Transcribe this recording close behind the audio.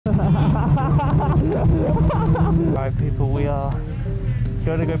Right, people, we are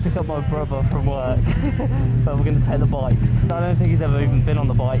going to go pick up my brother from work, but we're going to take the bikes. I don't think he's ever even been on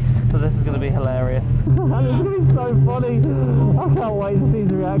the bikes, so this is going to be hilarious. It's going to be so funny. I can't wait to see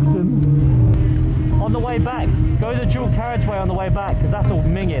his reaction. On the way back, go the dual carriageway on the way back, because that's all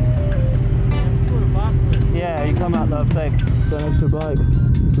minging. Yeah, you come out the thing. Got an extra bike.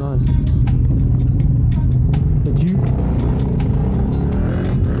 It's nice. The Duke.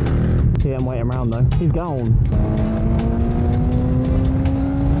 He ain't waiting around though. He's gone.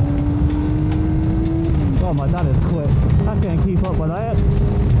 Oh, my dad is quick. I can't keep up with that.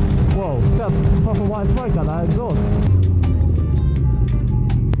 Whoa, it's a proper white smoke at that exhaust.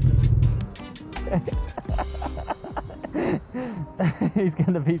 He's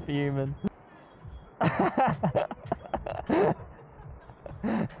gonna be fuming.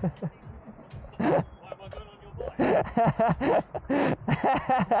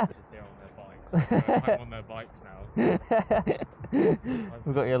 I'm on their bikes now.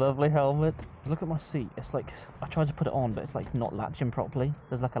 We've got your lovely helmet. Look at my seat. It's like, I tried to put it on, but it's like not latching properly.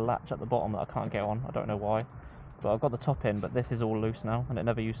 There's like a latch at the bottom that I can't get on. I don't know why. But I've got the top in, but this is all loose now, and it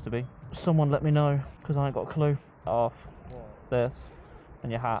never used to be. Someone let me know, because I ain't got a clue. Off this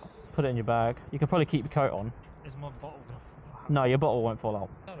and your hat. Put it in your bag. You can probably keep your coat on. Is my bottle gonna fall out? No, your bottle won't fall out.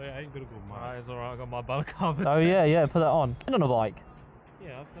 No, it ain't gonna go mad. It's alright, I got my bottle covered. Oh yeah, put that on. Been on a bike.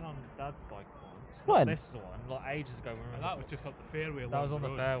 Yeah, I've been on Dad's bike once. When? This is one, like ages ago. When that was just up the fairway. That was on the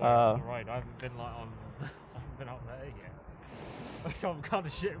road. fairway on the ride. I haven't been like on. I haven't been out there yet. So I'm kind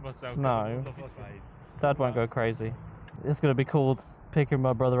of shitting myself. No. Dad won't go crazy. It's gonna be called picking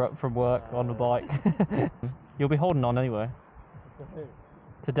my brother up from work on the bike. You'll be holding on anyway. To who?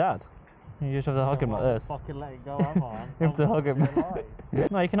 To Dad. You just have to hug him like this. Fucking let it go, am I? You have to hug him.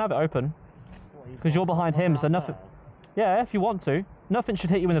 No, you can have it open. Because you're behind him, so nothing. Yeah, if you want to. Nothing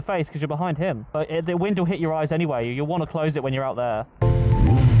should hit you in the face because you're behind him. But the wind will hit your eyes anyway. You'll want to close it when you're out there.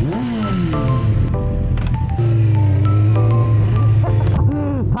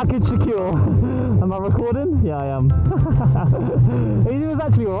 Package secure. Am I recording? Yeah, I am. He was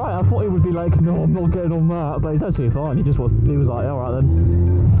actually alright. I thought he would be like, no, I'm not getting on that. But he's actually fine. He was like, alright then.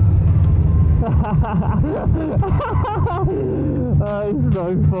 Oh, it's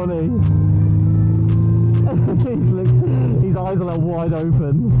so funny. His eyes are like wide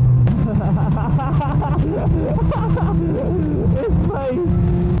open. His face.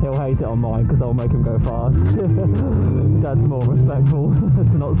 He'll hate it on mine because I'll make him go fast. Dad's more respectful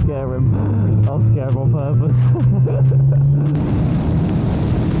to not scare him. I'll scare him on purpose.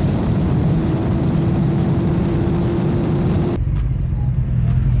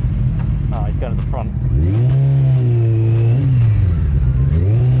 Oh, he's going to the front.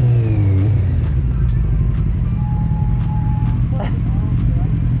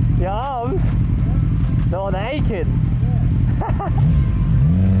 Your arms? No, they're aching.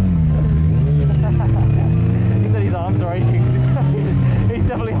 He said his arms are aching. He's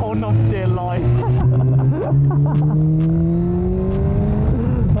definitely holding on for dear life.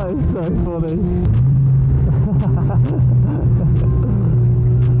 That is so funny.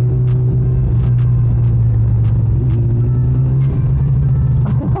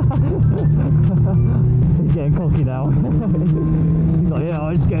 He's getting cocky now. He's like, yeah,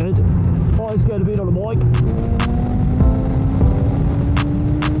 I'm scared. I'm scared of being on a bike.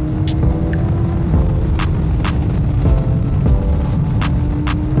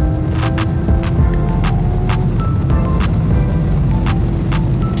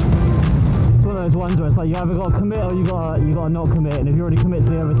 It's one of those ones where it's like you either got to commit or you got to not commit. And if you already commit to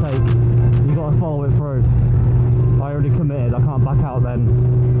the overtake, you got to follow it through. I already committed. I can't back out then.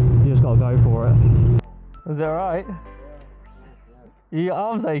 You just got to go for it. Is that right? Yeah. Your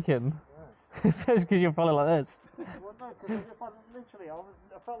arms aching? Yeah. Especially because you're probably like this. Well, no, because literally, I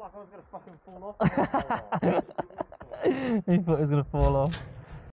felt like I was going to fucking fall off. He thought he was going to fall off.